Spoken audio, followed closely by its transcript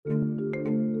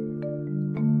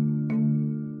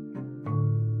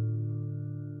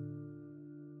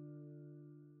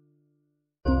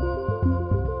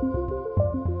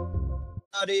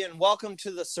everybody, and welcome to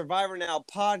the Survivor Now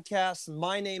podcast.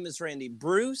 My name is Randy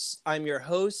Bruce. I'm your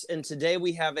host, and today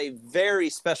we have a very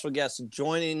special guest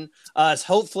joining us.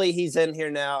 Hopefully, he's in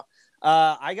here now.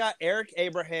 I got Eric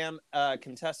Abraham,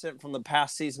 contestant from the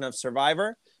past season of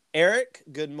Survivor. Eric,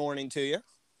 good morning to you.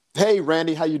 Hey,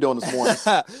 Randy, how you doing this morning?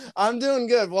 I'm doing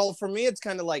good. Well, for me, it's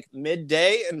kind of like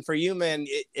midday, and for you, man,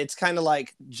 it's kind of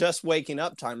like just waking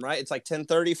up time, right? It's like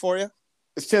 10:30 for you.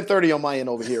 It's 10:30 on my end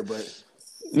over here, but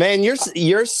man,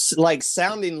 you're like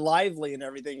sounding lively and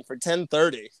everything for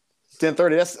 10:30.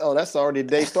 10:30. That's already the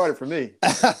day started for me.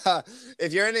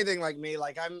 If you're anything like me,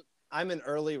 like I'm an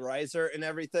early riser and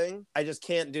everything. I just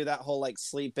can't do that whole like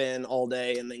sleep in all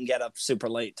day and then get up super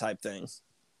late type thing.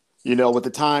 You know, with the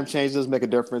time change does make a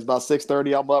difference. About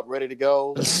 6:30, I'm up, ready to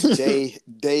go. Day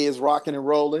is rocking and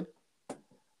rolling.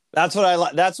 That's what I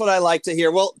like. That's what I like to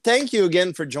hear. Well, thank you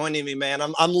again for joining me, man.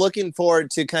 I'm looking forward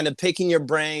to kind of picking your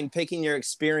brain, picking your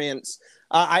experience.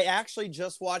 I actually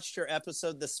just watched your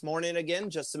episode this morning again,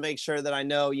 just to make sure that I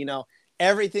know,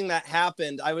 everything that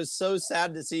happened. I was so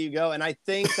sad to see you go, and I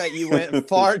think that you went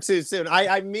far too soon.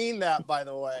 I mean that, by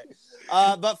the way.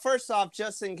 But first off,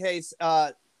 just in case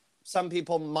some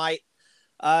people might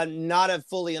not have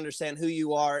fully understand who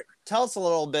you are, tell us a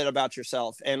little bit about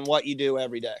yourself and what you do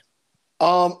every day.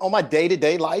 On my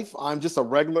day-to-day life, I'm just a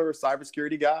regular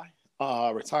cybersecurity guy,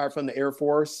 retired from the Air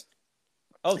Force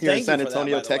here in San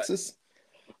Antonio, Texas,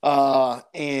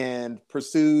 and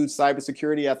pursued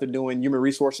cybersecurity after doing human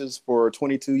resources for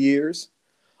 22 years.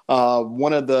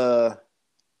 One of the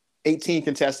 18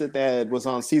 contestants that was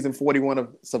on season 41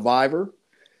 of Survivor.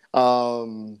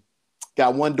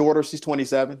 Got one daughter. She's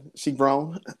 27. She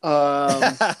grown.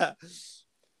 Does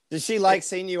she like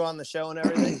seeing you on the show and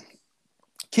everything?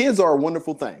 Kids are a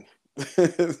wonderful thing.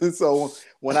 So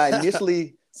when I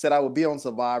initially said I would be on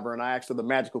Survivor and I asked her the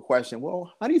magical question,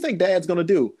 well, how do you think Dad's going to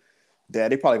do?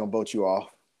 Dad, they probably going to vote you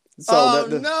off. So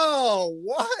no.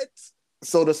 What?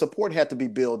 So the support had to be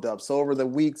built up. So over the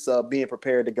weeks of being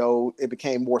prepared to go, it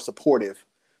became more supportive.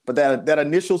 But that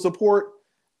initial support,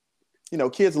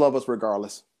 kids love us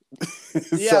regardless.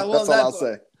 Yeah, that's all I'll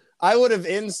say. I would have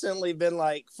instantly been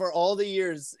like, for all the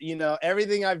years,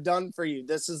 everything I've done for you,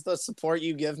 this is the support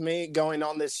you give me going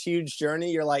on this huge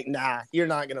journey. You're like, nah, you're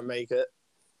not going to make it.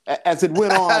 As it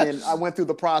went on and I went through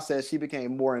the process, she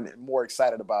became more and more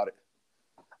excited about it.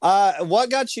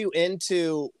 What got you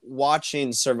into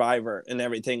watching Survivor and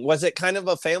everything? Was it kind of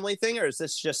a family thing, or is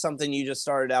this just something you just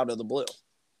started out of the blue?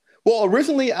 Well,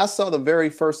 originally I saw the very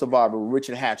first Survivor with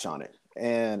Richard Hatch on it.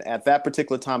 And at that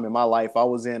particular time in my life, I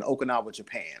was in Okinawa,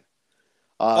 Japan.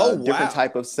 Different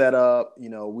type of setup.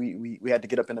 We had to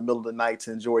get up in the middle of the night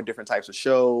to enjoy different types of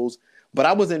shows. But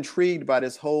I was intrigued by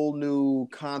this whole new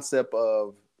concept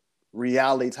of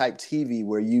reality type TV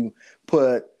where you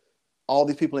put all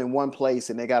these people in one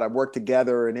place and they got to work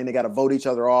together and then they got to vote each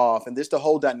other off. And just the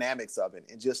whole dynamics of it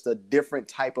and just the different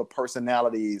type of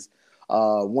personalities.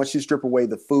 Once you strip away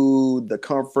the food, the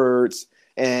comforts.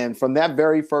 And from that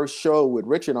very first show with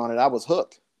Richard on it, I was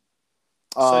hooked.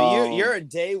 So you're a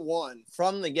day one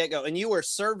from the get-go, and you were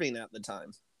serving at the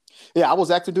time. Yeah, I was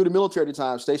active duty military at the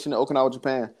time, stationed in Okinawa,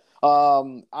 Japan.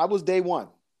 I was day one.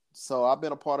 So I've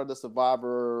been a part of the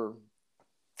Survivor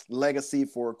legacy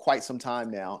for quite some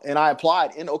time now. And I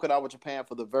applied in Okinawa, Japan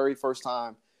for the very first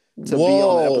time to be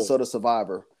on an episode of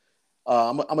Survivor.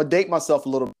 I'm going to date myself a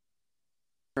little bit.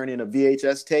 Turn in a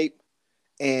VHS tape,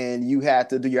 and you had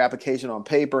to do your application on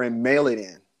paper and mail it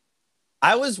in.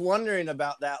 I was wondering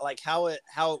about that, like how it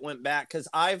went back, because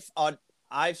I've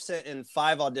sent in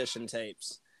 5 audition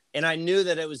tapes, and I knew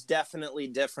that it was definitely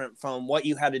different from what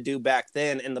you had to do back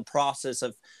then in the process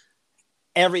of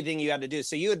everything you had to do.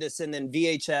 So you had to send in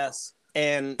VHS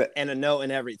and a note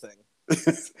and everything.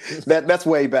 That's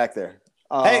way back there.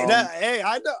 I know.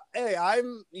 Hey,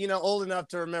 I'm old enough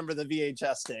to remember the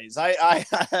VHS days. I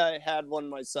had one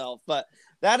myself, but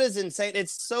that is insane.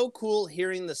 It's so cool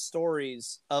hearing the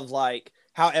stories of like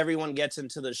how everyone gets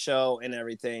into the show and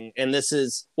everything. And this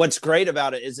is what's great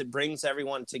about it is it brings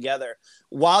everyone together.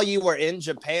 While you were in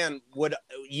Japan, would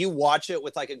you watch it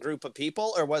with like a group of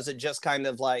people, or was it just kind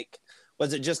of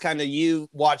you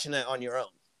watching it on your own?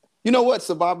 You know what?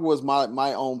 Survivor was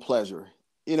my own pleasure.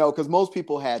 Because most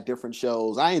people had different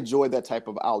shows. I enjoyed that type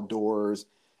of outdoors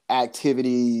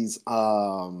activities,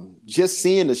 just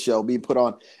seeing the show being put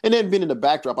on, and then being in the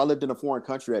backdrop. I lived in a foreign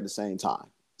country at the same time.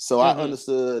 So I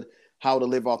understood how to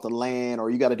live off the land, or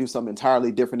you got to do something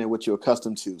entirely different than what you're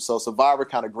accustomed to. So Survivor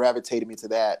kind of gravitated me to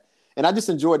that. And I just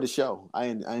enjoyed the show. I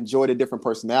enjoyed the different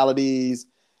personalities.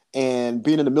 And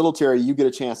being in the military, you get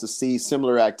a chance to see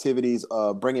similar activities,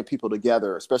 bringing people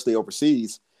together, especially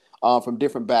overseas. from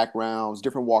different backgrounds,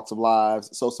 different walks of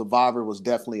lives. So Survivor was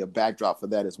definitely a backdrop for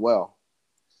that as well.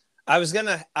 I was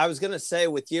gonna say,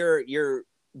 with your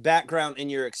background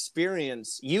and your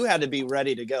experience, you had to be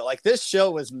ready to go. Like, this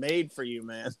show was made for you,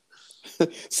 man.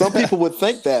 Some people would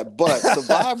think that, but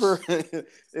Survivor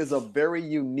is a very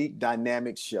unique,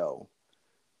 dynamic show.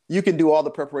 You can do all the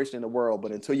preparation in the world,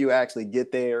 but until you actually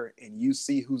get there and you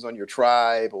see who's on your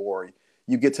tribe, or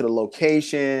you get to the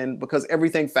location, because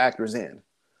everything factors in.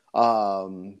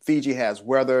 Fiji has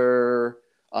weather.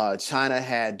 China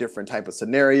had different type of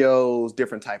scenarios,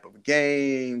 different type of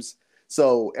games.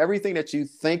 So everything that you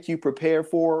think you prepare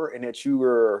for and that you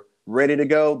were ready to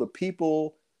go, the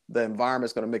people, the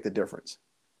environment's going to make the difference.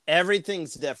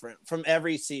 Everything's different from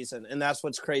every season, and that's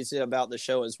what's crazy about the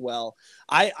show as well.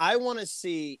 I want to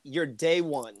see your day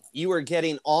one. You were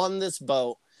getting on this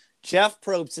boat. Jeff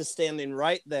Probst is standing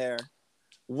right there.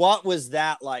 What was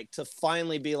that like to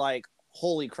finally be like,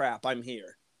 holy crap, I'm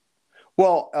here?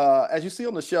 Well, as you see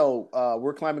on the show,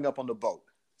 we're climbing up on the boat.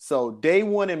 So day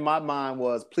one in my mind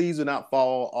was, please do not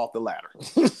fall off the ladder.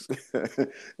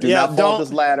 do not fall off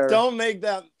this ladder. Don't make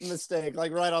that mistake,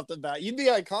 like, right off the bat. You'd be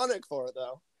iconic for it,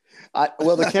 though.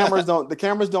 Well, the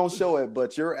cameras don't show it,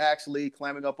 but you're actually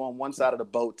climbing up on one side of the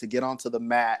boat to get onto the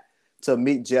mat to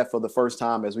meet Jeff for the first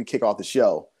time as we kick off the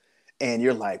show. And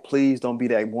you're like, please don't be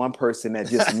that one person that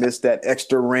just missed that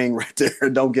extra ring right there.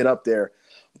 Don't get up there.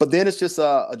 But then it's just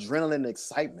adrenaline and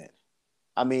excitement.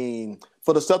 I mean,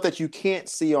 for the stuff that you can't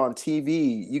see on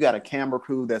TV, you got a camera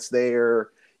crew that's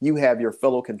there. You have your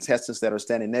fellow contestants that are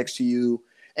standing next to you.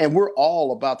 And we're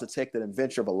all about to take the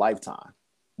adventure of a lifetime.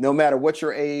 No matter what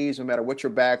your age, no matter what your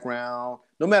background,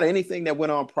 no matter anything that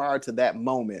went on prior to that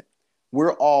moment,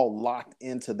 we're all locked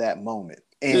into that moment.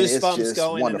 And goosebumps it's just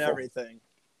going wonderful. And everything.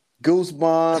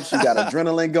 Goosebumps, you got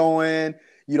adrenaline going.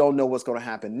 You don't know what's going to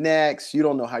happen next. You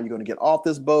don't know how you're going to get off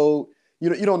this boat. You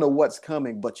don't know what's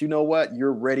coming, but you know what?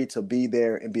 You're ready to be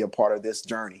there and be a part of this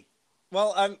journey.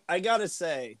 Well, I got to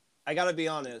say, I got to be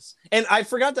honest. And I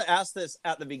forgot to ask this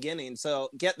at the beginning, so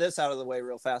get this out of the way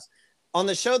real fast. On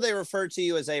the show, they refer to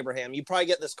you as Abraham. You probably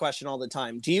get this question all the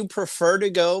time. Do you prefer to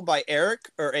go by Eric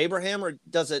or Abraham, or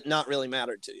does it not really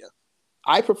matter to you?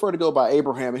 I prefer to go by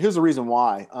Abraham, and here's the reason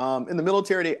why. In the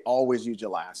military, they always use your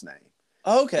last name.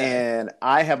 Okay. And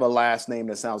I have a last name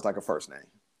that sounds like a first name.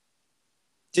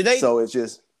 So it's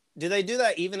just... Do they do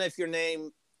that even if your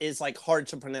name is like hard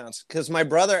to pronounce? Because my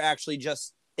brother actually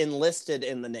just enlisted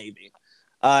in the Navy,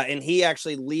 and he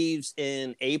actually leaves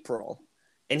in April.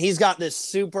 And he's got this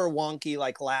super wonky,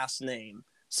 like, last name.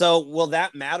 So will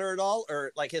that matter at all?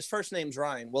 Or, like, his first name's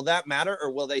Ryan. Will that matter,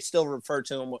 or will they still refer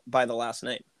to him by the last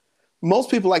name? Most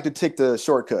people like to take the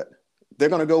shortcut. They're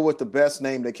going to go with the best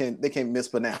name they can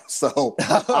mispronounce. So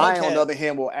okay. I, on the other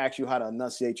hand, will ask you how to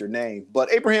enunciate your name. But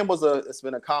Abraham it's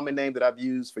been a common name that I've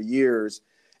used for years,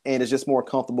 and it's just more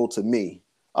comfortable to me.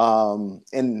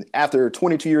 And after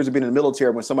 22 years of being in the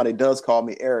military, when somebody does call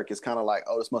me Eric, it's kind of like,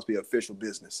 oh, this must be official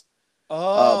business.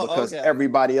 Because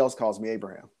everybody else calls me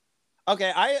Abraham.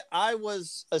 Okay, I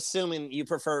was assuming you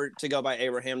prefer to go by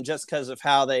Abraham just because of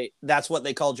how that's what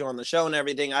they called you on the show and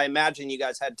everything. I imagine you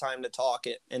guys had time to talk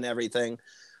it and everything.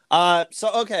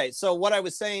 So what I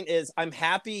was saying is, I'm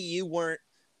happy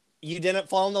you didn't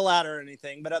fall on the ladder or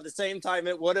anything, but at the same time,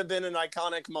 it would have been an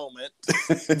iconic moment.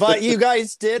 But you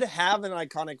guys did have an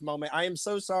iconic moment. I am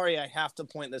so sorry I have to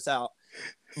point this out.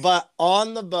 But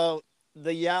on the boat,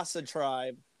 the Yasa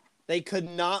tribe, they could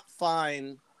not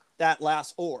find that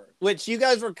last oar, which you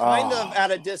guys were kind of at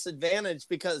a disadvantage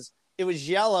because it was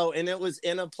yellow and it was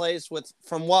in a place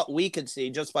from what we could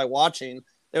see just by watching,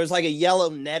 there was like a yellow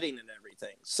netting and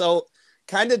everything. So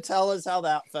kind of tell us how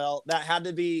that felt. That had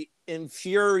to be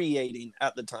infuriating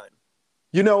at the time.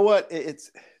 You know what?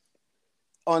 It's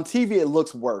on TV, it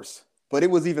looks worse, but it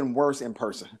was even worse in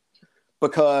person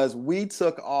because we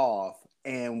took off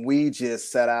and we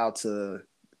just set out to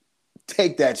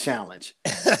take that challenge.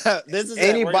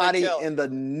 Anybody in the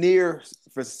near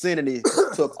vicinity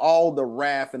took all the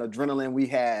wrath and adrenaline we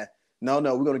had. No,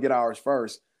 we're going to get ours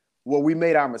first. What we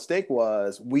made our mistake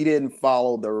was we didn't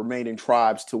follow the remaining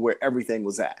tribes to where everything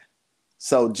was at.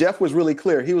 So Jeff was really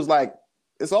clear. He was like,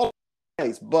 it's all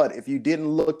nice, but if you didn't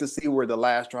look to see where the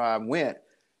last tribe went,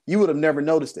 you would have never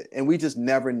noticed it. And we just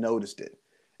never noticed it.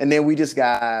 And then we just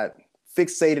got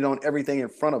fixated on everything in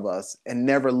front of us and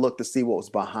never looked to see what was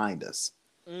behind us.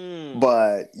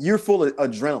 But you're full of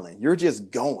adrenaline. You're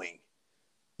just going.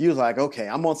 You're like, okay,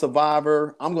 I'm on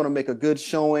Survivor. I'm going to make a good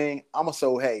showing. My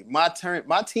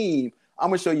team, I'm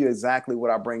going to show you exactly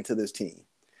what I bring to this team.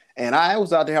 And I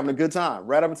was out there having a good time.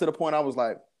 Right up until the point I was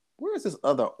like, where is this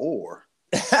other oar?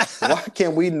 Why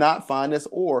can we not find this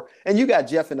ore? And you got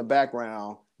Jeff in the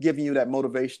background giving you that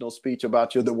motivational speech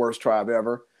about you're the worst tribe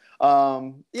ever.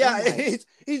 Yeah, like,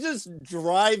 he's just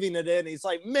driving it in. He's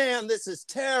like, man, this is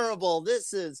terrible.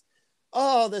 This is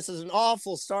an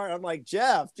awful start. I'm like,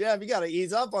 Jeff, you got to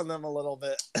ease up on them a little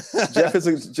bit. Jeff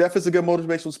is a good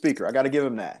motivational speaker. I got to give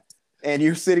him that. And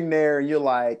you're sitting there and you're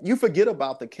like, you forget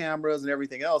about the cameras and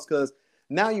everything else because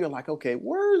now you're like, okay,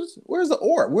 where's the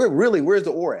ore? Where's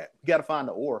the ore at? You got to find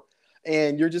the ore.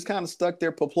 And you're just kind of stuck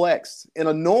there perplexed. In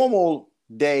a normal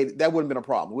day, that wouldn't have been a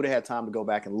problem. We would have had time to go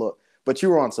back and look. But you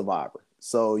were on Survivor.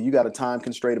 So you got a time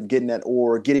constraint of getting that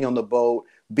ore, getting on the boat,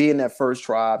 being that first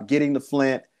tribe, getting the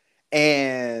flint,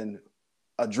 and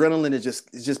adrenaline is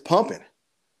just pumping.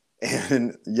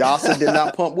 And Yasa did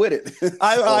not pump with it.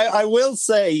 I will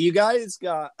say, you guys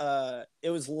got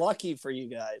it was lucky for you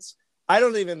guys. I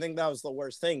don't even think that was the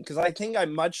worst thing because I think I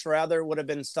much rather would have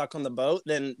been stuck on the boat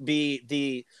than be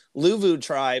the Luvu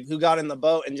tribe who got in the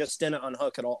boat and just didn't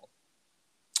unhook at all.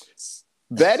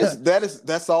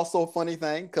 That's also a funny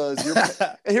thing because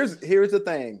here's the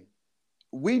thing.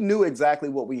 We knew exactly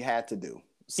what we had to do.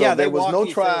 So yeah, there was no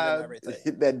tribe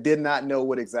that did not know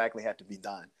what exactly had to be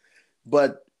done.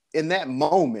 But in that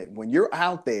moment, when you're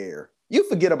out there, you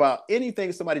forget about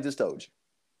anything somebody just told you.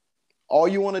 All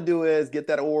you want to do is get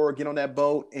that ore, get on that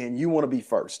boat, and you want to be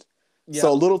first. Yep.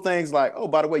 So little things like, oh,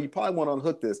 by the way, you probably want to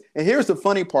unhook this. And here's the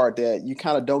funny part that you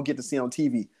kind of don't get to see on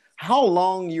TV. How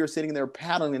long you're sitting there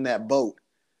paddling in that boat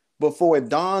before it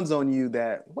dawns on you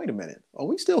that, wait a minute, are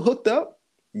we still hooked up?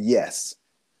 Yes.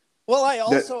 Well, I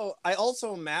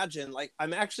also imagine, like,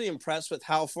 I'm actually impressed with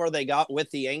how far they got with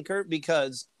the anchor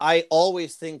because I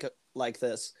always think like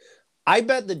this. I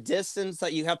bet the distance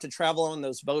that you have to travel on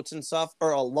those boats and stuff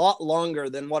are a lot longer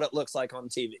than what it looks like on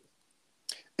TV.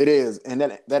 It is. And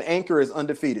that anchor is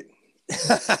undefeated.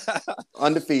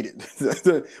 Undefeated.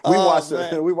 We watched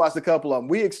a couple of them.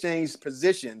 We exchanged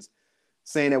positions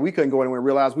saying that we couldn't go anywhere and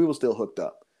realized we were still hooked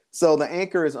up. So the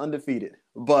anchor is undefeated.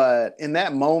 But in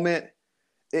that moment,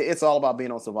 it's all about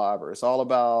being on Survivor. It's all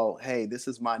about, hey, this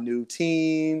is my new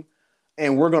team,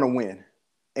 and we're going to win.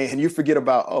 And you forget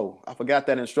about, oh, I forgot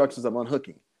that instructions of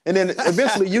unhooking. And then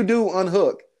eventually you do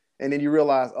unhook, and then you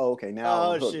realize, oh, okay,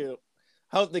 now oh, shoot.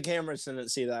 Hope the cameras didn't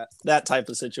see that type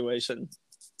of situation.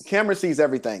 Camera sees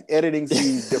everything. Editing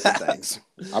sees different things.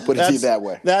 I'll put it to you that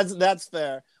way. That's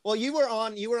fair. Well, you were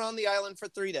on the island for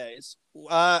 3 days.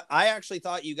 I actually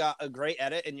thought you got a great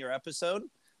edit in your episode.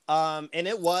 And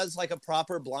it was like a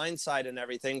proper blindside and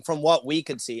everything from what we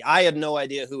could see. I had no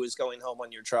idea who was going home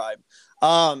on your tribe.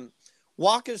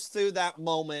 Walk us through that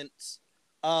moment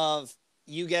of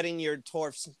you getting your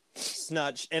torf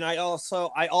snatched. And I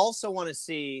also want to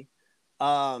see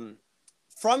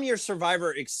from your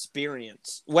Survivor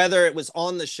experience, whether it was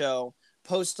on the show,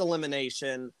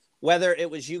 post-elimination, whether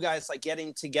it was you guys like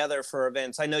getting together for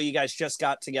events. I know you guys just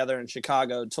got together in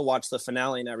Chicago to watch the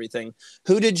finale and everything.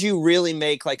 Who did you really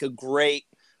make like a great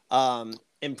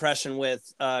impression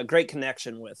with, great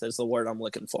connection with is the word I'm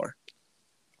looking for.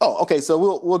 Oh, okay. So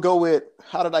we'll go with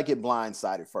how did I get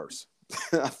blindsided first?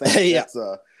 I think that's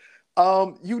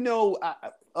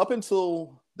up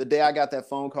until the day I got that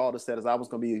phone call that said I was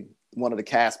going to be one of the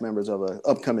cast members of an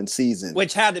upcoming season,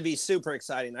 which had to be super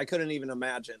exciting. I couldn't even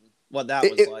imagine what that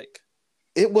was like.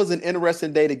 It was an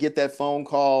interesting day to get that phone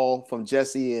call from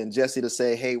Jesse and Jesse to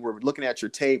say, hey, we're looking at your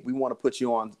tape. We want to put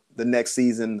you on the next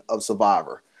season of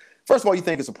Survivor. First of all, you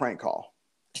think it's a prank call.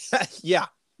 Yeah.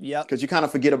 Yeah. Because you kind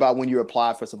of forget about when you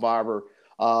apply for Survivor.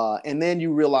 And then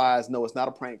you realize, no, it's not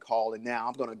a prank call. And now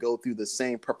I'm going to go through the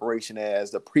same preparation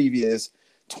as the previous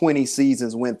 20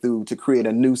 seasons went through to create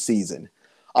a new season.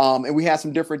 And we had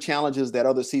some different challenges that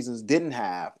other seasons didn't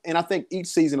have. And I think each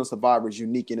season of Survivor is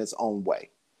unique in its own way.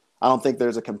 I don't think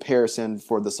there's a comparison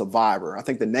for the Survivor. I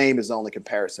think the name is the only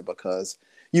comparison because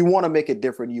you want to make it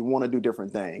different. You want to do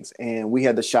different things. And we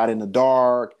had the shot in the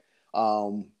dark.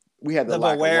 We had the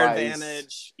lack beware of rice,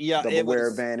 advantage. Yeah, the beware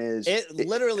advantage. It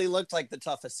literally looked like the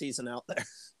toughest season out there.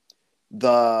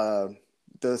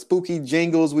 The spooky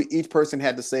jingles each person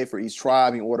had to say for each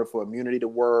tribe in order for immunity to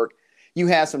work. You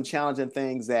had some challenging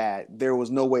things that there was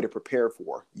no way to prepare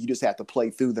for. You just had to play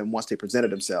through them once they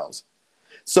presented themselves.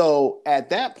 So at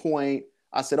that point,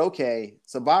 I said, okay,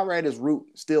 Survivor at its root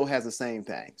still has the same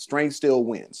thing. Strength still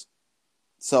wins.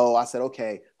 So I said,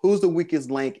 okay, who's the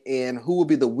weakest link and who will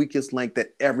be the weakest link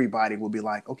that everybody will be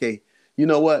like, okay, you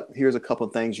know what? Here's a couple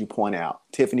of things you point out.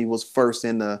 Tiffany was first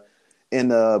in the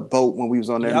boat when we was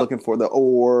on there looking for the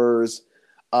oars.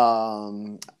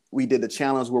 We did the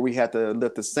challenge where we had to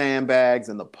lift the sandbags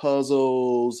and the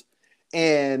puzzles,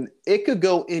 and it could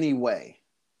go any way.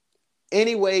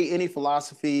 any way, any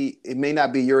philosophy, it may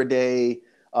not be your day.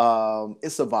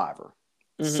 It's Survivor.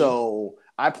 Mm-hmm. So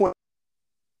I point,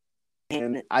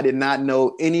 and I did not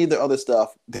know any of the other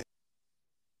stuff.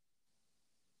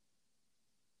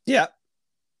 Yeah.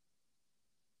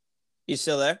 You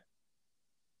still there?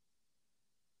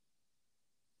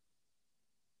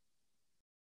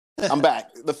 I'm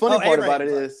back. The funny part about it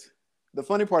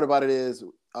is,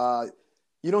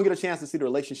 you don't get a chance to see the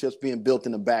relationships being built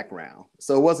in the background.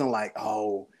 So it wasn't like,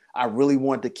 oh, I really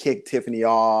wanted to kick Tiffany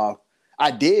off.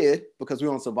 I did because we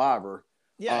were on Survivor.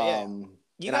 Yeah.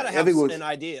 You got to have an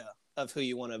idea of who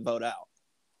you want to vote out.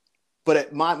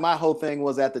 But my whole thing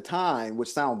was at the time, which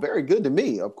sounded very good to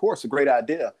me, of course, a great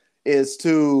idea, is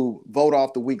to vote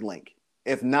off the weak link.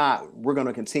 If not, we're going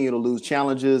to continue to lose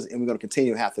challenges, and we're going to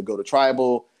continue to have to go to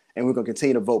tribal, and we're going to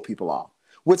continue to vote people off,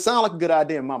 which sounds like a good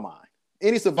idea in my mind.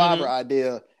 Any Survivor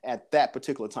idea at that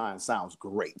particular time sounds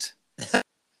great.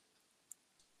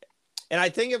 And I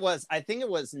think it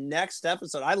was next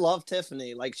episode. I love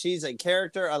Tiffany. Like, she's a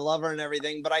character. I love her and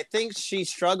everything. But I think she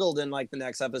struggled in like the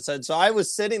next episode. So I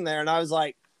was sitting there and I was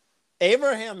like,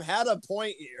 Abraham had a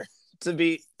point here to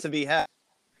be had.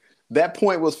 That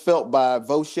point was felt by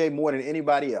Voce more than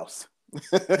anybody else.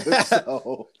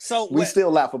 so we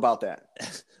still laugh about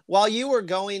that. While you were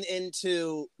going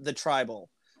into the tribal,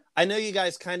 I know you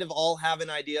guys kind of all have an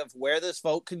idea of where this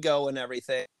vote could go and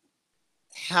everything.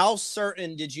 How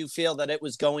certain did you feel that it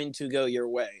was going to go your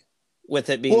way with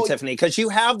it being Tiffany? Because you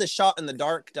have the shot in the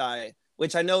dark die,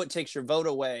 which I know it takes your vote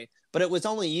away, but it was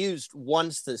only used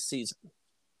once this season.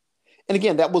 And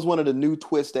again, that was one of the new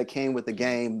twists that came with the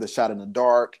game, the shot in the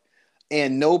dark.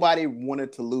 And nobody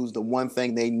wanted to lose the one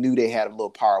thing they knew they had a little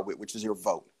power with, which is your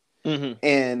vote. Mm-hmm.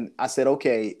 And I said,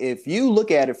 okay, if you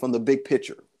look at it from the big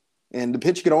picture, and the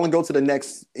picture could only go to the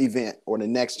next event or the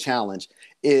next challenge,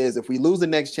 is if we lose the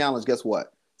next challenge, guess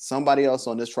what? Somebody else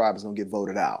on this tribe is going to get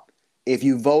voted out. If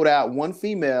you vote out one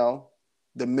female,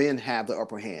 the men have the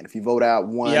upper hand. If you vote out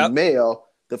one male,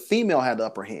 the female had the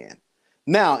upper hand.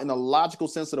 Now, in the logical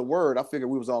sense of the word, I figured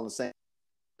we was all in the same.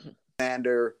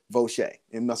 Commander, Voce,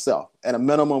 and myself. At a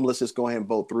minimum, let's just go ahead and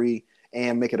vote 3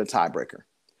 and make it a tiebreaker.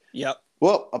 Yep.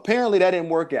 Well, apparently that didn't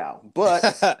work out.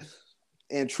 But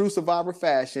in true Survivor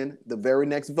fashion, the very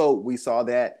next vote, we saw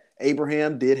that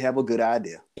Abraham did have a good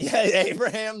idea. Yeah,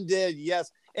 Abraham did,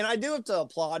 yes. And I do have to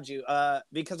applaud you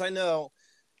because I know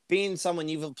being someone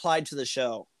you've applied to the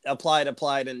show, applied,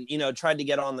 and, tried to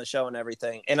get on the show and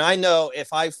everything. And I know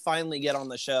if I finally get on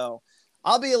the show,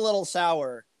 I'll be a little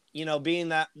sour, being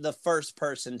that the first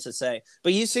person to say.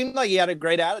 But you seemed like you had a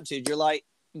great attitude. You're like,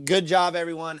 good job,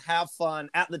 everyone. Have fun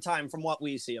at the time from what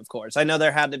we see, of course. I know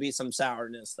there had to be some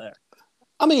sourness there.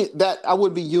 I mean, that I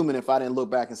would be human if I didn't look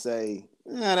back and say,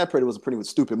 that was a pretty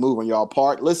stupid move on y'all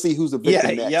part. Let's see who's the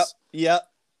victim next. Yep.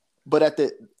 But at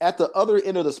the other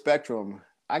end of the spectrum,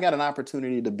 I got an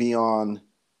opportunity to be on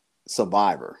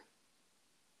Survivor.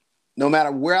 No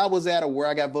matter where I was at or where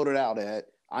I got voted out at,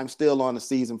 I'm still on the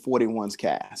season 41's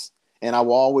cast. And I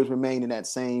will always remain in that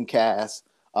same cast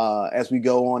as we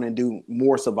go on and do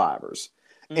more Survivors.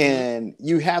 Mm-hmm. And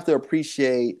you have to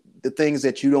appreciate the things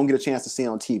that you don't get a chance to see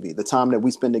on TV, the time that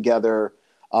we spend together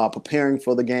preparing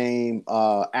for the game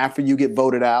after you get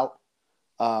voted out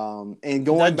and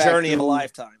going back. Journey of a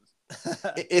lifetime.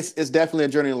 it's definitely a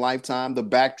journey of a lifetime. The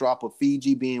backdrop of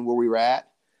Fiji being where we were at.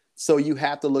 So you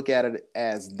have to look at it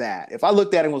as that. If I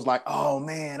looked at it and was like, oh,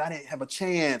 man, I didn't have a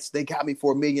chance. They got me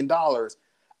for $1 million.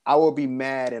 I would be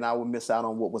mad and I would miss out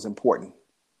on what was important.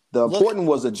 The important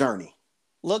was the journey.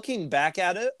 Looking back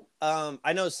at it,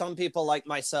 I know some people like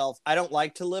myself, I don't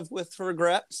like to live with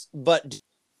regrets, but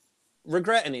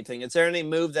regret anything? Is there any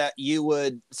move that you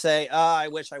would say, I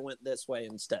wish I went this way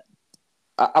instead?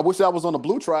 I wish I was on the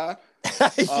blue tribe.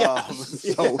 Not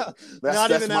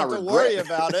even have to worry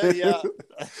about it. Yeah.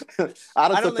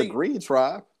 I took the green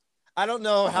tribe. I don't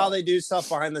know how they do stuff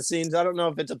behind the scenes. I don't know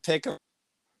if it's a pick or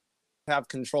have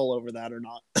control over that or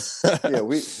not.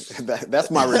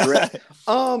 That's my regret.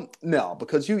 No,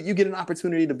 because you get an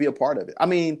opportunity to be a part of it. I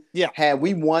mean, had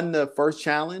we won the first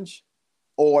challenge,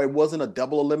 or it wasn't a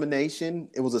double elimination,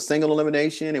 it was a single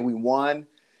elimination and we won,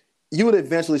 you would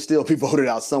eventually still be voted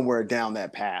out somewhere down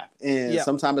that path. And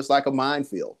sometimes it's like a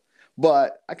minefield.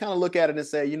 But I kind of look at it and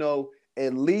say,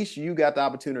 at least you got the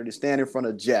opportunity to stand in front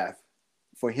of Jeff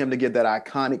for him to give that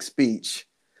iconic speech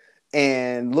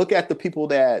and look at the people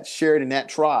that shared in that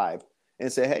tribe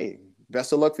and say, hey,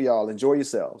 best of luck for y'all. Enjoy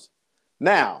yourselves.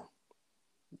 Now,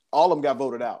 all of them got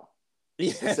voted out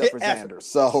except for Xander.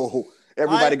 So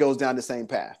everybody goes down the same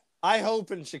path. I hope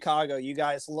in Chicago you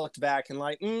guys looked back and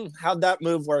like, how'd that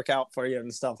move work out for you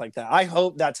and stuff like that. I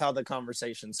hope that's how the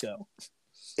conversations go.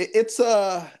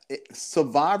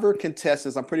 Survivor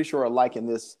contestants, I'm pretty sure are liking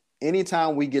this.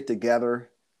 Anytime we get together,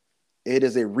 it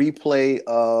is a replay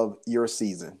of your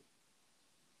season,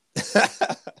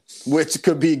 which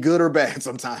could be good or bad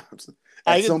sometimes.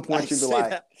 At some point, you'd be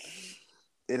like,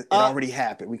 it already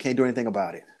happened. We can't do anything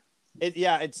about it.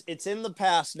 It's in the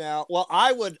past now. Well,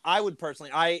 I would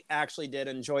personally, I actually did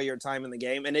enjoy your time in the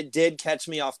game, and it did catch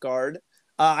me off guard.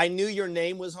 I knew your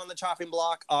name was on the chopping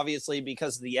block, obviously,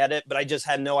 because of the edit, but I just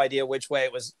had no idea which way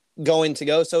it was going to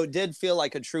go. So it did feel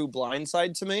like a true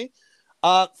blindside to me.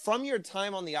 From your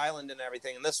time on the island and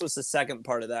everything, and this was the second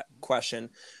part of that question,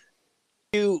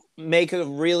 you make a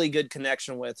really good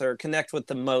connection with or connect with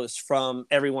the most from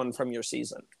everyone from your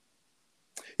season?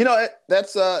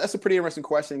 That's a pretty interesting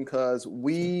question because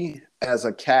we, as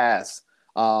a cast,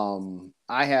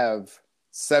 I have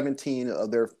 17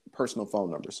 of their personal phone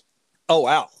numbers. Oh,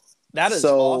 wow. That is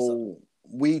awesome.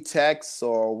 We text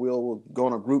or we'll go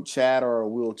on a group chat or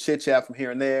we'll chit chat from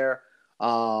here and there.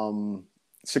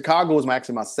 Chicago was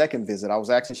actually my second visit. I was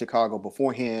actually in Chicago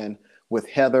beforehand with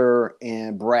Heather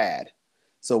and Brad.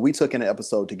 So we took in an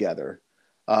episode together.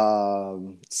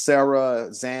 Sarah,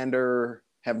 Xander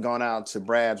have gone out to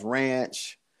Brad's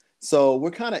ranch. So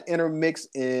we're kind of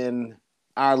intermixed in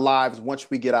our lives once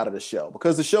we get out of the show,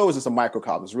 because the show is just a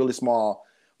microcosm. It's really small.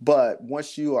 But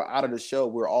once you are out of the show,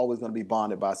 we're always going to be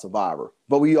bonded by Survivor.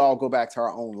 But we all go back to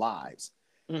our own lives.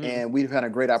 Mm-hmm. And we've had a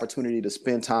great opportunity to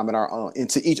spend time in our own,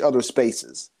 into each other's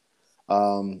spaces,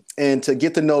 and to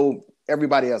get to know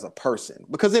everybody as a person.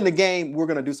 Because in the game, we're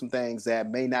going to do some things that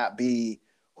may not be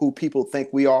who people think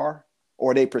we are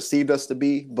or they perceived us to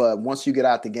be. But once you get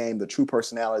out the game, the true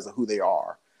personalities of who they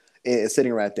are is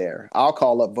sitting right there. I'll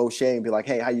call up Vaucher and be like,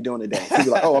 hey, how you doing today? He'll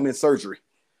be like, oh, I'm in surgery.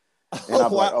 And I'll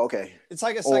be like, okay. It's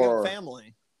like a second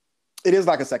family. It is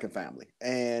like a second family.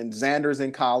 And Xander's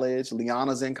in college.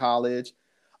 Liana's in college.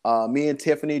 Me and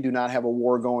Tiffany do not have a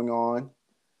war going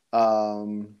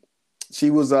on. She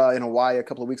was in Hawaii a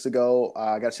couple of weeks ago.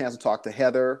 I got a chance to talk to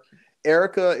Heather.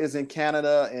 Erica is in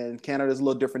Canada, and Canada is a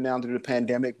little different now due to the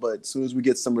pandemic. But as soon as we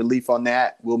get some relief on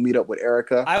that, we'll meet up with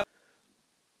Erica.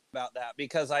 About that,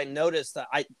 because I noticed that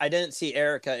I didn't see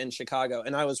Erica in Chicago,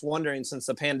 and I was wondering, since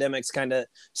the pandemic's kind of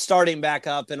starting back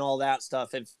up and all that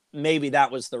stuff, if maybe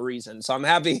that was the reason. So I'm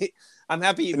happy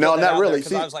you no, not really,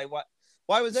 because I was like, what?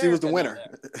 Why was she was the winner?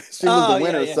 She was the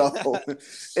winner. Yeah. So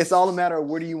it's all a matter of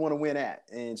where do you want to win at,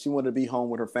 and she wanted to be home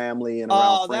with her family and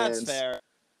around friends. That's fair.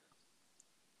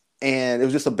 And it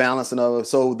was just a balancing of.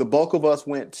 So the bulk of us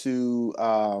went to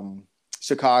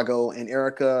Chicago, and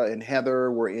Erica and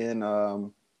Heather were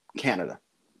in Canada.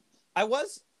 I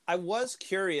was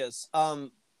curious.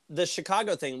 The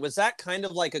Chicago thing, was that kind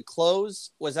of like a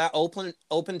close? Was that open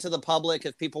to the public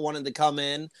if people wanted to come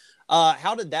in?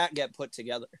 How did that get put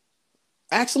together?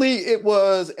 Actually, it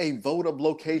was a vote of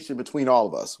location between all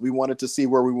of us. We wanted to see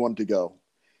where we wanted to go.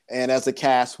 And as a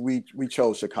cast, we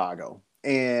chose Chicago.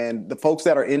 And the folks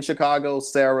that are in Chicago,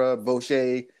 Sarah,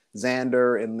 Vaucher,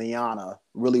 Xander, and Liana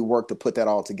really worked to put that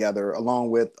all together,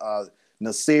 along with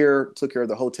Nasir took care of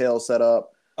the hotel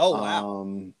setup. Oh,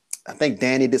 wow. I think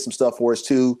Danny did some stuff for us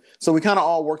too. So we kind of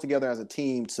all worked together as a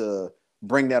team to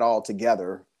bring that all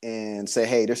together and say,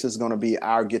 hey, this is going to be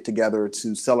our get together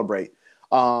to celebrate.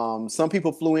 Some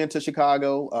people flew into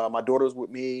Chicago. My daughter was with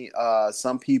me.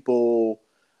 Some people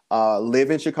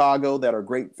live in Chicago that are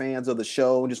great fans of the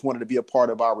show and just wanted to be a part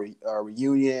of our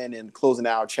reunion and closing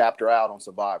our chapter out on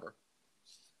Survivor.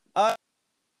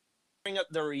 Bring up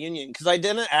the reunion because I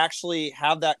didn't actually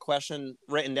have that question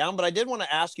written down, but I did want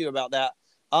to ask you about that.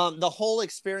 The whole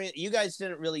experience, you guys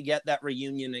didn't really get that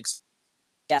reunion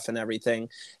and everything.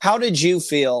 How did you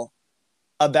feel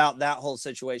about that whole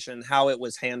situation, how it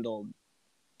was handled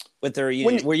with the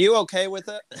reunion? Were you okay with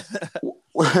it?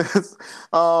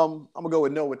 I'm gonna go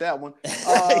with no with that one.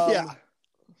 Yeah.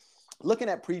 Looking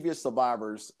at previous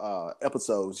Survivors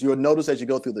episodes, you'll notice as you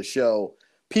go through the show,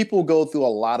 people go through a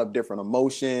lot of different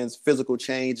emotions, physical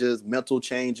changes, mental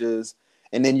changes,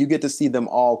 and then you get to see them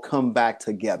all come back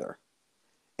together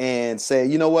and say,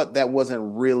 you know what, that wasn't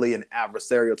really an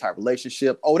adversarial type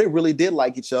relationship. Oh, they really did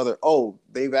like each other. Oh,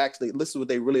 they've actually, this is what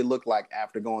they really look like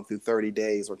after going through 30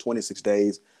 days or 26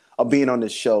 days of being on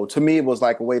this show. To me, it was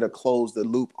like a way to close the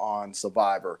loop on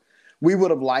Survivor. We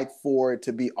would have liked for it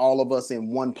to be all of us in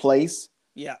one place.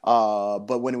 Yeah.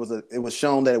 But when it was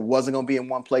shown that it wasn't going to be in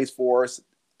one place for us,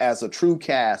 as a true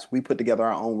cast, we put together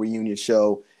our own reunion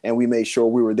show, and we made sure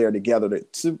we were there together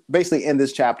to basically end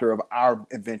this chapter of our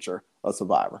adventure of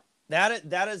Survivor.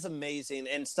 That is amazing,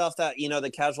 and stuff that,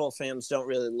 the casual fans don't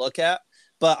really look at.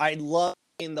 But I love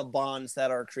the bonds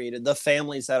that are created, the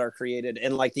families that are created,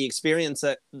 and like the experience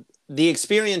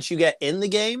you get in the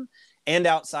game and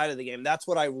outside of the game. That's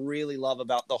what I really love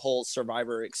about the whole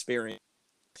Survivor experience.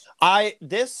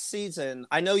 This season,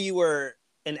 I know you were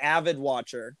an avid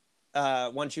watcher.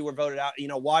 Once you were voted out,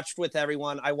 watched with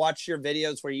everyone. I watched your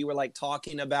videos where you were like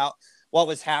talking about what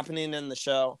was happening in the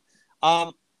show.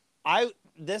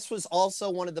 This was also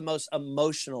one of the most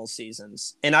emotional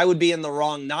seasons, and I would be in the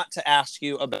wrong not to ask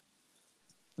you about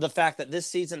the fact that this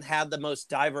season had the most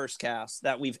diverse cast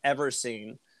that we've ever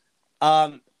seen.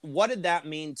 What did that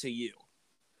mean to you?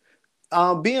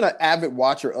 Being an avid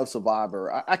watcher of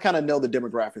Survivor, I kind of know the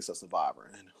demographics of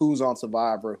Survivor and who's on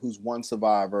Survivor, who's won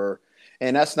Survivor.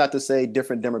 And that's not to say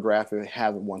different demographics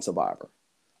haven't won Survivor.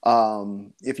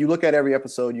 If you look at every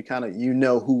episode, you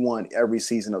know who won every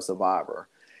season of Survivor.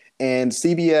 And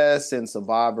CBS and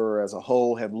Survivor as a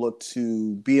whole have looked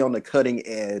to be on the cutting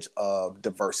edge of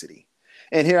diversity.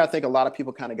 And here I think a lot of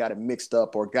people kind of got it mixed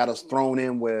up or got us thrown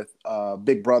in with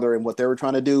Big Brother and what they were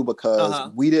trying to do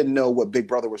because we didn't know what Big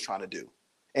Brother was trying to do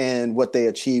and what they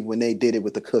achieved when they did it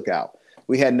with the cookout.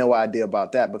 We had no idea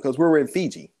about that because we were in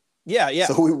Fiji. Yeah.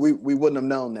 So we wouldn't have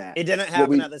known that. It didn't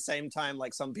happen at the same time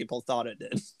like some people thought it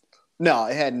did. No,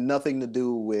 it had nothing to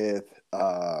do with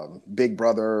Big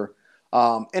Brother.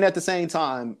 And at the same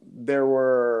time, it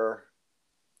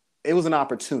was an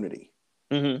opportunity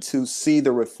to see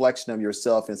the reflection of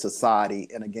yourself in society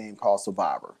in a game called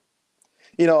Survivor.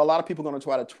 A lot of people are going to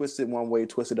try to twist it one way,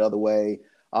 twist it the other way.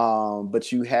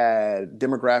 But you had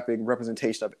demographic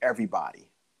representation of everybody.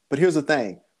 But here's the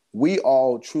thing. We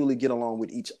all truly get along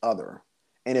with each other.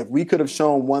 And if we could have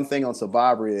shown one thing on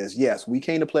Survivor is, yes, we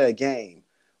came to play a game,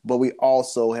 but we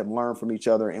also have learned from each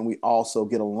other and we also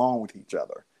get along with each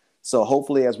other. So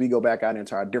hopefully as we go back out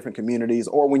into our different communities,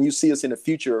 or when you see us in the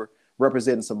future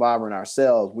representing Survivor and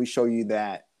ourselves, we show you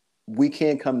that we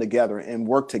can come together and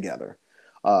work together.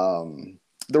 The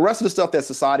rest of the stuff that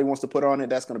society wants to put on it,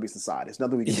 that's going to be society. There's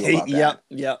nothing we can do about that.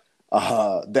 Yep.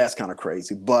 That's kind of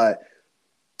crazy, but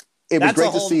it was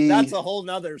great to see. That's a whole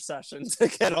nother session to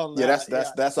get on that. Yeah,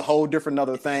 that's a whole different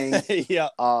other thing. Yeah.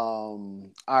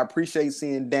 I appreciate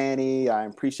seeing Danny. I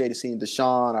appreciate seeing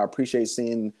Deshaun. I appreciate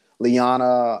seeing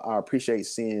Liana. I appreciate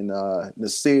seeing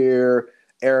Nasir,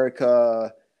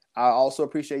 Erica. I also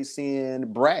appreciate seeing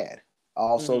Brad. I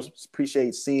also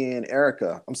appreciate seeing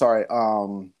Erica. I'm sorry,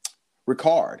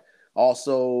 Ricard.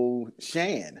 Also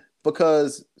Shan,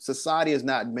 because society is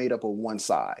not made up of one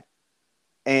side.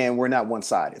 And we're not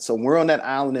one-sided. So we're on that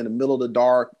island in the middle of the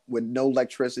dark with no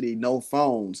electricity, no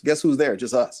phones. Guess who's there?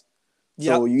 Just us.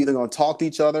 Yep. So you're either going to talk to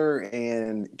each other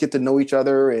and get to know each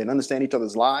other and understand each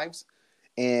other's lives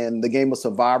and the game of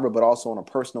Survivor, but also on a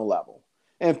personal level.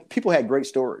 And people had great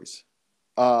stories.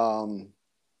 And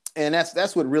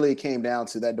that's what really came down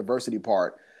to, that diversity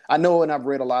part. I know, and I've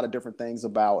read a lot of different things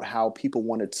about how people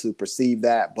wanted to perceive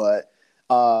that, but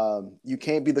you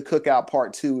can't be the cookout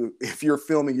part 2 if you're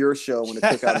filming your show when the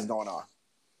cookout is going on.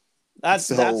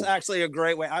 That's actually a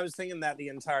great way. I was thinking that the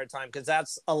entire time because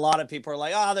that's a lot of people are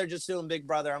like, they're just doing Big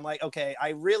Brother. I'm like, okay, I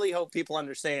really hope people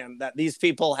understand that these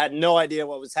people had no idea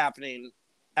what was happening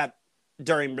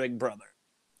during Big Brother.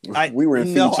 We were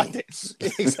in Fiji.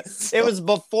 It was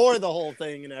before the whole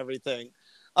thing and everything.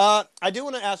 I do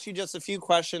want to ask you just a few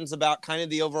questions about kind of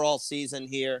the overall season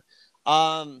here.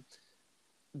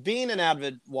 Being an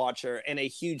avid watcher and a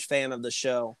huge fan of the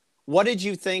show, what did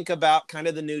you think about kind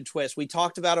of the new twist? We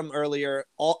talked about them earlier.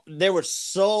 There were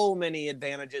so many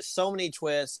advantages, so many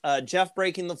twists. Jeff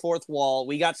breaking the fourth wall.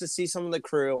 We got to see some of the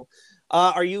crew.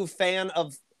 Are you a fan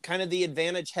of kind of the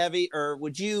advantage heavy, or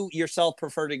would you yourself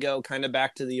prefer to go kind of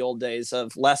back to the old days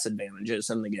of less advantages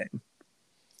in the game?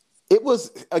 It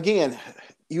was, again,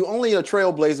 you only a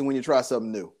trailblazer when you try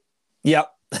something new.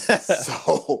 Yep.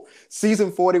 So season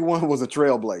 41 was a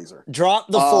trailblazer. Drop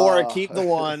the 4, keep the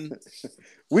 1.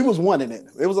 We was one in it.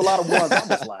 It was a lot of ones. I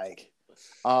was like,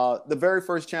 the very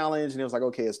first challenge, and it was like,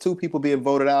 okay, it's 2 people being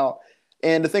voted out.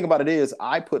 And the thing about it is,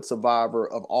 I put Survivor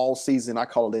of all season, I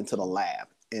call it into the lab.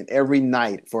 And every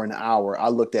night for an hour, I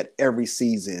looked at every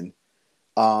season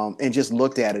and just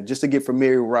looked at it just to get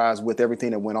familiarized with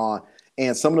everything that went on.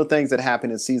 And some of the things that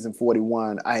happened in season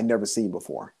 41, I had never seen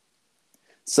before.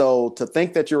 So to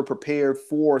think that you're prepared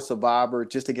for Survivor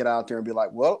just to get out there and be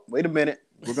like, well, wait a minute,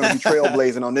 we're going to be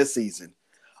trailblazing on this season.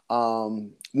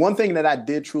 One thing that I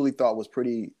did truly thought was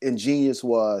pretty ingenious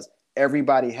was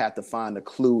everybody had to find a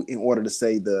clue in order to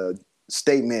say the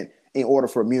statement in order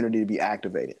for immunity to be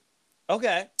activated.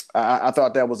 Okay. I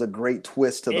thought that was a great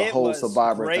twist to the whole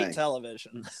Survivor thing. Great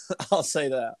television. I'll say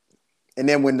that. And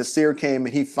then when Nasir came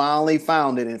and he finally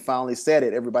found it and finally said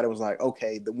it, everybody was like,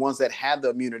 okay, the ones that had the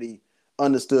immunity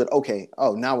understood, okay,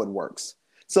 oh, now it works.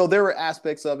 So there were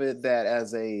aspects of it that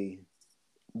as a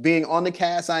being on the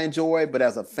cast, I enjoy, but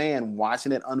as a fan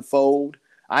watching it unfold,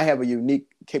 I have a unique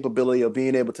capability of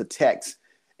being able to text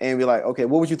and be like, okay,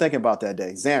 what was you thinking about that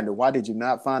day? Xander, why did you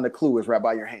not find the clue? It's right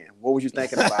by your hand. What was you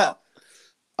thinking about?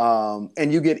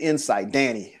 And you get insight.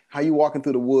 Danny, how you walking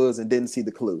through the woods and didn't see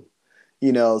the clue?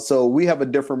 So we have a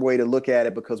different way to look at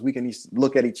it because we can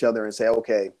look at each other and say,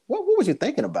 okay, what was you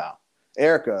thinking about?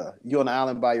 Erica, you on the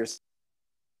island by yourself.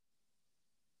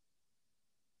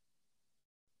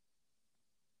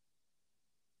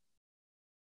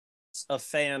 A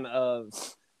fan of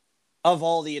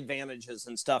all the advantages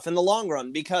and stuff in the long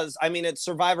run, because I mean, it's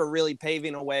Survivor really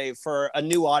paving a way for a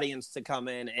new audience to come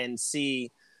in and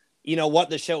see, what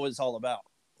the show is all about.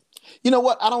 You know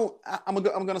what? I'm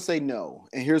going to say no.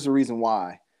 And here's the reason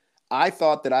why. I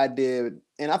thought that I did,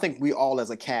 and I think we all as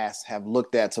a cast have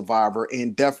looked at Survivor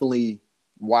and definitely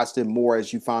watched it more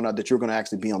as you found out that you're going to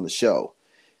actually be on the show.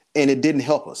 And it didn't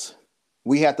help us.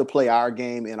 We had to play our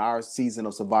game in our season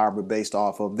of Survivor based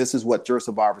off of this is what your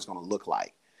Survivor is going to look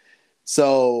like.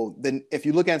 So then if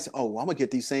you look at, I'm going to get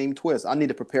these same twists. I need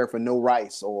to prepare for no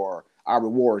rice or our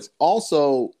rewards.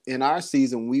 Also, in our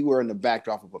season, we were in the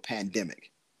backdrop of a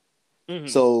pandemic. Mm-hmm.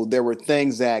 So there were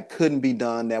things that couldn't be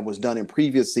done that was done in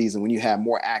previous season when you had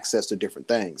more access to different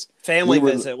things. Family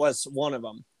visit was one of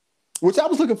them. Which I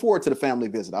was looking forward to the family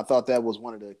visit. I thought that was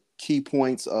one of the key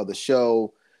points of the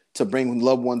show, to bring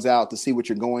loved ones out to see what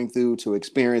you're going through, to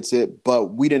experience it. But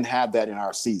we didn't have that in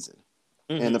our season.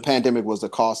 Mm-hmm. And the pandemic was the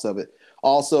cost of it.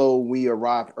 Also, we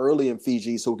arrived early in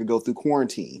Fiji so we could go through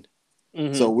quarantine.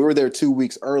 Mm-hmm. So we were there 2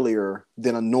 weeks earlier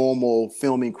than a normal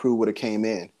filming crew would have came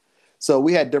in. So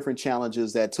we had different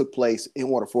challenges that took place in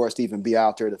order for us to even be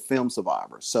out there to film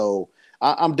Survivor. So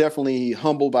I'm definitely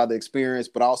humbled by the experience,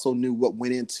 but I also knew what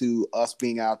went into us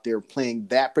being out there playing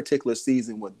that particular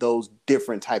season with those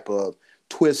different type of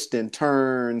twists and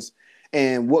turns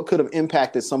and what could have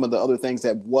impacted some of the other things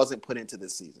that wasn't put into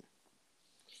this season.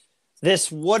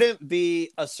 This wouldn't be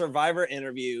a Survivor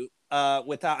interview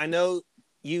without, I know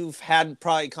you've had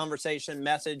probably conversation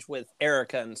message with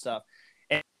Erica and stuff.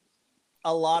 And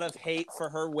a lot of hate for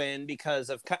her win because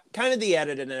of kind of the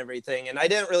edit and everything. And I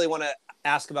didn't really want to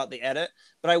ask about the edit,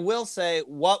 but I will say,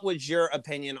 what was your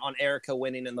opinion on Erica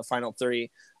winning in the final three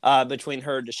between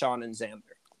her, Deshaun, and Xander?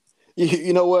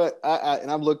 You know what? And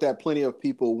I've looked at plenty of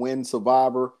people win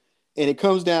Survivor, and it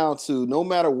comes down to no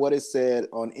matter what is said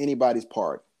on anybody's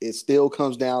part, it still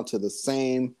comes down to the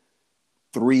same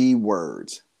 3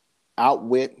 words: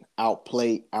 outwit,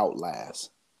 outplay,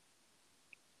 outlast.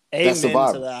 Amen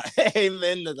to that.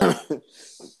 Amen to that.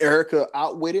 Erica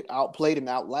outwitted, outplayed, and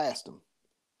outlasted him.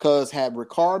 Because had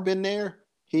Ricard been there,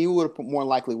 he would have more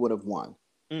likely would have won.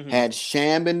 Mm-hmm. Had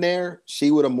Shan been there, she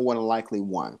would have more than likely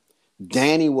won.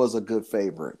 Danny was a good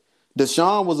favorite.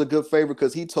 Deshaun was a good favorite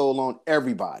because he told on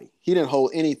everybody. He didn't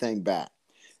hold anything back.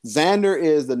 Xander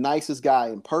is the nicest guy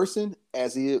in person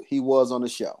as he was on the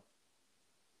show.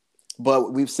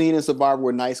 But we've seen in Survivor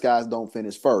where nice guys don't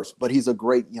finish first. But he's a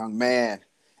great young man.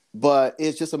 But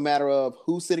it's just a matter of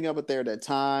who's sitting up there at that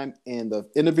time and the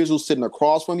individual sitting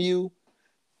across from you,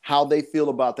 how they feel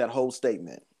about that whole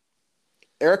statement.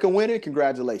 Erica winning,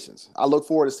 congratulations. I look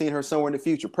forward to seeing her somewhere in the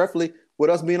future, preferably with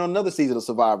us being on another season of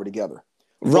Survivor together.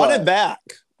 Run it back.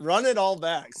 Run it all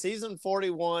back. Season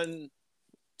 41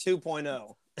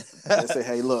 2.0. They say,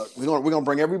 hey, look, we're gonna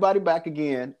bring everybody back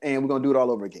again, and we're gonna do it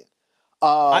all over again.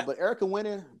 But Erica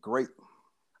winning, great.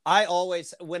 I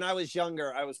always, when I was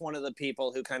younger, I was one of the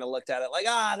people who kind of looked at it like,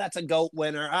 that's a GOAT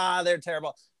winner. They're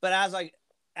terrible. But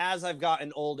as I've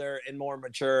gotten older and more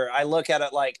mature, I look at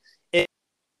it like, it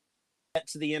get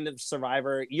to the end of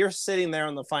Survivor, you're sitting there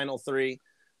on the final 3.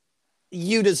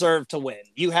 You deserve to win.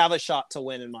 You have a shot to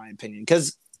win, in my opinion.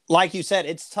 Because, like you said,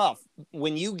 it's tough.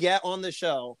 When you get on the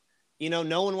show,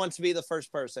 no one wants to be the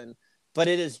first person, but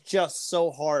it is just so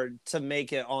hard to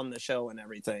make it on the show and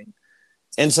everything.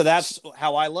 And so that's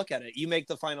how I look at it. You make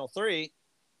the final 3,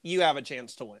 you have a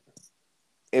chance to win.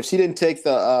 If she didn't take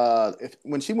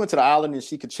when she went to the island and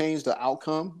she could change the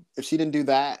outcome, if she didn't do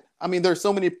that, I mean, there's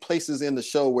so many places in the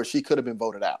show where she could have been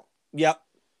voted out. Yep.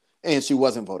 And she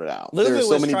wasn't voted out. Lulu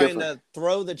was trying to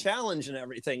throw the challenge and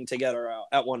everything to get her out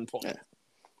at one point. Yeah.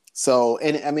 So,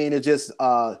 and I mean, it just,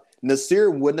 Nasir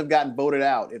wouldn't have gotten voted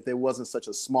out if there wasn't such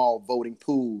a small voting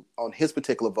pool on his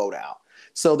particular vote out.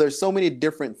 So there's so many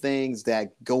different things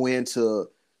that go into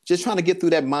just trying to get through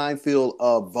that minefield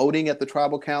of voting at the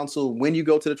tribal council, when you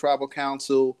go to the tribal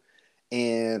council,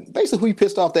 and basically who you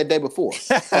pissed off that day before.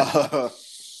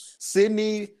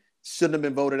 Sydney shouldn't have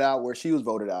been voted out where she was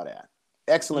voted out at.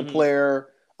 Excellent player.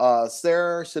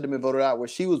 Sarah should have been voted out where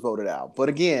she was voted out. But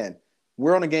again,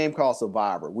 we're on a game called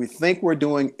Survivor. We think we're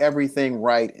doing everything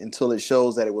right until it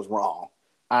shows that it was wrong,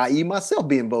 i.e. myself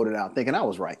being voted out, thinking I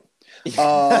was right.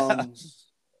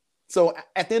 So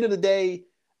at the end of the day,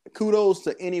 kudos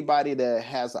to anybody that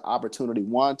has the opportunity,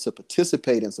 one, to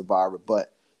participate in Survivor,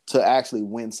 but to actually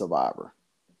win Survivor.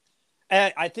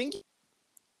 And I think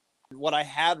what I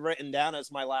had written down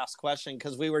as my last question,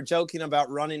 because we were joking about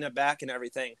running it back and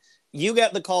everything. You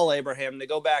get the call, Abraham, to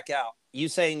go back out. You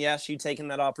saying yes, you taking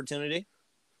that opportunity?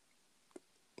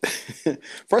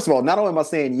 First of all, not only am I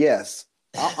saying yes,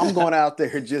 I'm going out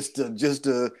there just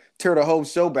to tear the whole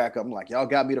show back up. I'm like, y'all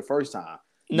got me the first time.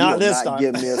 Not this time.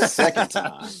 Give me a second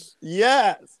time.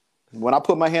 Yes. When I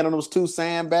put my hand on those 2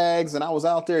 sandbags and I was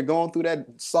out there going through that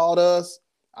sawdust,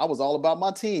 I was all about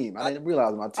my team. I didn't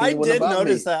realize my team wasn't about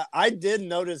me. I did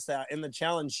notice that in the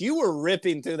challenge. You were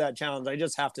ripping through that challenge, I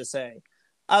just have to say.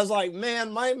 I was like,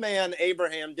 man, my man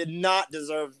Abraham did not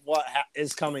deserve what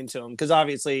is coming to him, because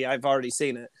obviously I've already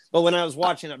seen it. But when I was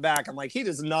watching it back, I'm like, he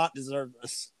does not deserve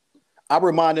this. I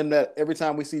remind him that every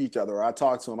time we see each other, or I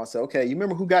talk to him, I say, okay, you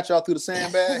remember who got y'all through the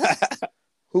sandbag?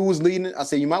 Who was leading it? I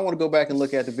say, you might want to go back and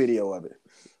look at the video of it.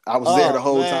 I was there the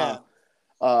whole time.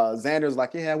 Xander's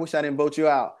like, yeah, I wish I didn't vote you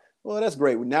out. Well, that's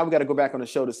great. Now we got to go back on the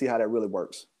show to see how that really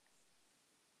works.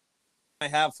 I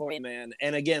have for you, man.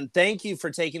 And again, thank you for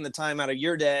taking the time out of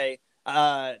your day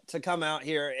to come out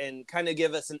here and kind of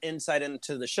give us an insight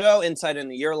into the show, insight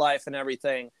into your life and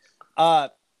everything.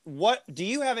 What do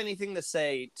you have anything to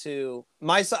say to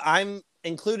my son? I'm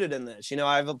included in this. You know,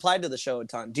 I've applied to the show a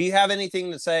ton. Do you have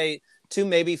anything to say to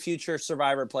maybe future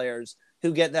Survivor players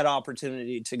who get that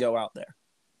opportunity to go out there?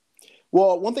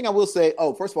 Well, one thing I will say,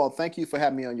 first of all, thank you for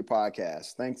having me on your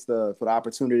podcast. Thanks for the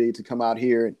opportunity to come out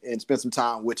here and spend some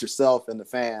time with yourself and the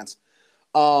fans.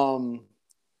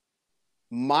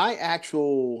 My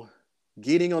actual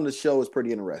getting on the show is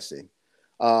pretty interesting.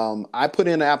 I put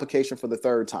in an application for the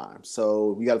 3rd time.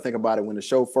 So you got to think about it when the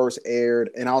show first aired.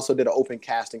 And I also did an open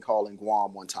casting call in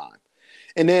Guam one time.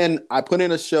 And then I put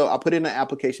in an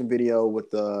application video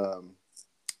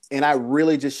and I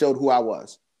really just showed who I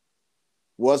was.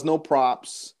 Was no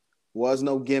props, was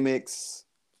no gimmicks.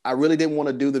 I really didn't want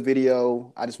to do the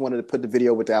video. I just wanted to put the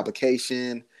video with the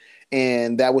application.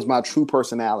 And that was my true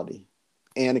personality.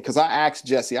 And because I asked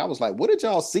Jesse, I was like, what did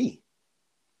y'all see?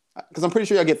 Because I'm pretty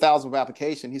sure y'all get thousands of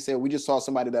applications. He said, we just saw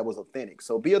somebody that was authentic.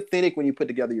 So be authentic when you put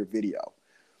together your video.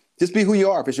 Just be who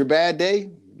you are. If it's your bad day,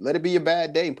 let it be your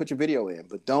bad day and put your video in.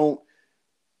 But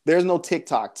there's no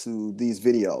TikTok to these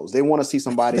videos. They want to see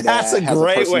somebody That's that has a a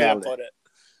great personality. way to put it.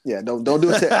 Yeah, don't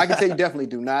do it. I can tell you definitely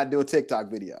do not do a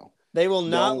TikTok video. They will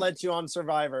not let you on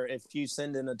Survivor if you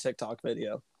send in a TikTok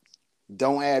video.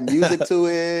 Don't add music to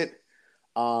it.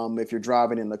 If you're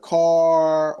driving in the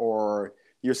car or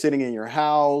you're sitting in your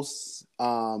house,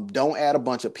 don't add a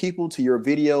bunch of people to your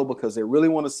video because they really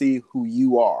want to see who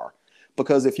you are.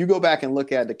 Because if you go back and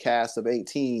look at the cast of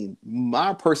 18,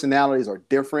 my personalities are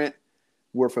different.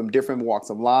 We're from different walks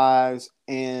of lives,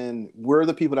 and we're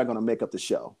the people that are going to make up the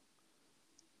show.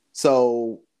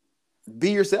 So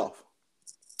be yourself.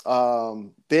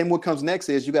 Then what comes next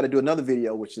is you got to do another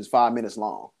video, which is 5 minutes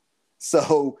long.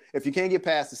 So if you can't get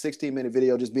past the 16-minute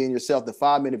video, just being yourself, the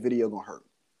 5-minute video gonna hurt.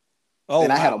 Oh,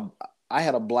 and wow. I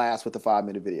had a blast with the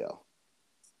 5-minute video.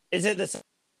 Is it this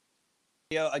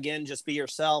video again? Just be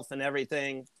yourself and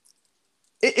everything.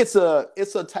 It's a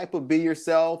type of be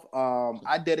yourself.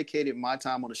 I dedicated my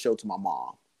time on the show to my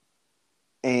mom.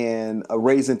 And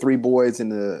raising 3 boys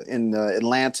in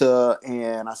Atlanta,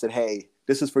 and I said, "Hey,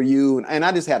 this is for you." And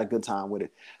I just had a good time with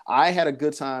it. I had a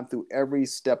good time through every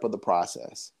step of the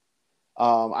process.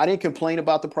 I didn't complain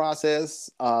about the process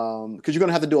because you're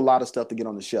gonna have to do a lot of stuff to get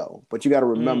on the show. But you got to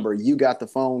remember, you got the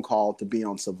phone call to be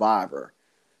on Survivor,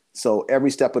 so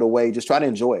every step of the way, just try to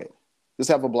enjoy it.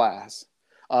 Just have a blast.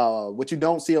 What you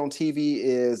don't see on TV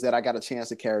is that I got a chance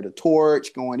to carry the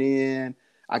torch going in.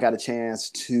 I got a chance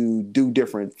to do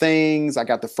different things. I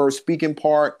got the first speaking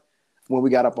part when we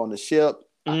got up on the ship.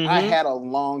 Mm-hmm. I had a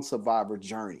long Survivor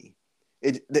journey.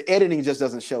 The editing just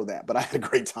doesn't show that, but I had a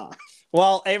great time.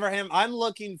 Well, Abraham, I'm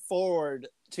looking forward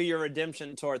to your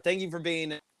redemption tour. Thank you for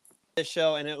being on this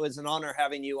show, and it was an honor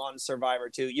having you on Survivor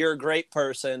too. You're a great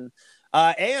person.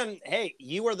 And, hey,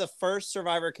 you were the first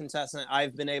Survivor contestant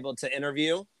I've been able to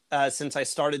interview since I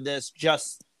started this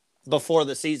just before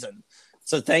the season.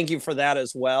 So thank you for that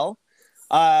as well.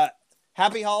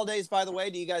 Happy holidays, by the way.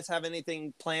 Do you guys have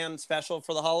anything planned special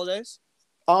for the holidays?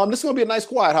 This is going to be a nice,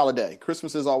 quiet holiday.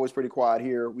 Christmas is always pretty quiet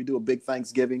here. We do a big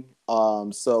Thanksgiving.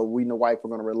 So we and the wife are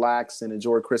going to relax and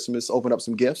enjoy Christmas, open up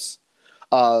some gifts.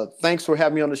 Thanks for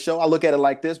having me on the show. I look at it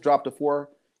like this. Drop the 4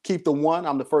 keep the one.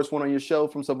 I'm the first one on your show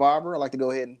from Survivor. I like to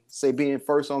go ahead and say being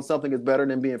first on something is better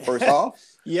than being first off.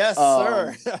 Yes,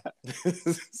 sir.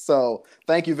 So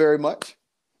thank you very much.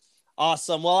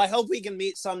 Awesome. Well, I hope we can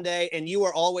meet someday, and you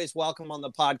are always welcome on the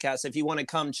podcast. If you want to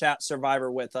come chat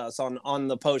Survivor with us on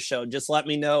the post show, just let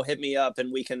me know, hit me up,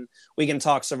 and we can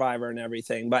talk Survivor and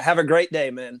everything. But have a great day,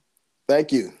 man.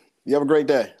 Thank you. You have a great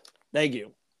day. Thank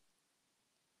you.